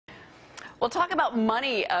We'll talk about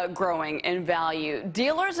money growing in value.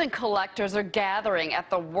 Dealers and collectors are gathering at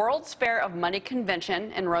the World's Fair of Money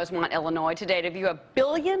Convention in Rosemont, Illinois today to view $1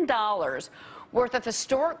 billion worth of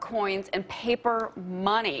historic coins and paper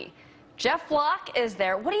money. Jeff Block is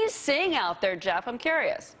there. What are you seeing out there, Jeff? I'm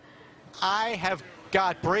curious. I have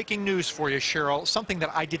got breaking news for you, Cheryl, something that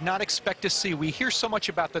I did not expect to see. We hear so much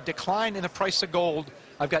about the decline in the price of gold.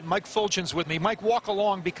 I've got Mike Fulgens with me. Mike, walk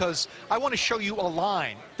along because I want to show you a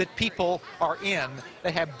line that people are in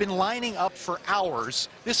that have been lining up for hours.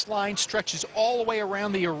 This line stretches all the way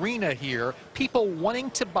around the arena here, people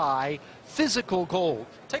wanting to buy physical gold.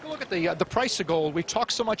 Take a look at the price of gold. We've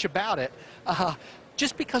talked so much about it.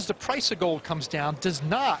 Just because the price of gold comes down does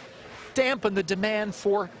not dampen the demand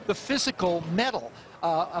for the physical metal.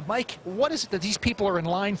 Mike, what is it that these people are in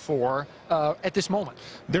line for at this moment?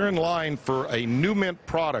 They're in line for a new mint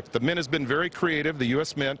product. The mint has been very creative, the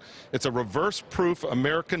U.S. Mint. It's a reverse-proof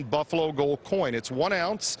American buffalo gold coin. It's 1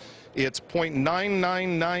 ounce. It's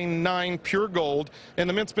 0.9999 pure gold, and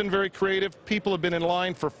the mint's been very creative. People have been in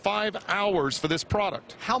line for 5 hours for this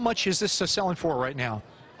product. How much is this selling for right now?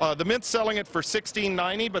 The Mint's selling it for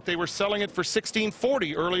 $16.90, but they were selling it for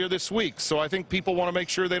 $16.40 earlier this week. So I think people want to make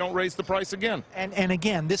sure they don't raise the price again. And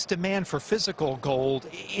again, this demand for physical gold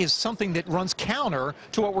is something that runs counter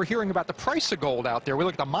to what we're hearing about the price of gold out there. We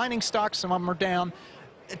look at the mining stocks, some of them are down.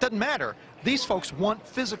 It doesn't matter. These folks want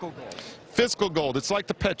physical gold. Physical gold. It's like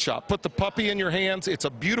the pet shop. Put the puppy in your hands. It's a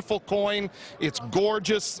beautiful coin. It's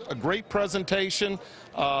gorgeous, a great presentation.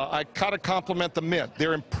 I gotta compliment the Mint.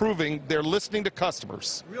 They're improving. They're listening to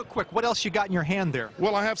customers. Real quick, what else you got in your hand there?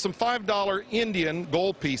 Well, I have some $5 Indian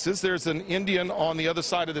gold pieces. There's an Indian on the other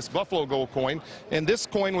side of this buffalo gold coin, and this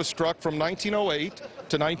coin was struck from 1908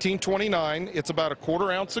 to 1929. It's about a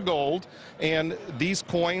 1/4 ounce of gold, and these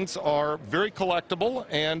coins are very collectible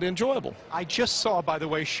and enjoyable. I just saw, by the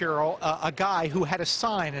way, Cheryl, a guy who had a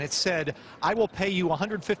sign and it said, "I will pay you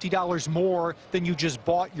 $150 more than you just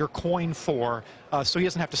bought your coin for," so he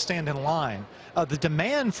doesn't have to stand in line. The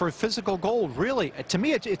demand for physical gold, really, to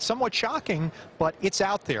me, it's somewhat shocking, but it's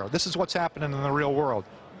out there. This is what's happening in the real world.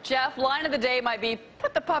 Jeff, line of the day might be,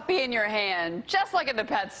 put the puppy in your hand, just like at the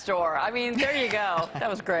pet store. I mean, there you go. That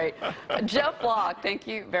was great. Jeff Block, thank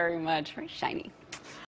you very much. Very shiny.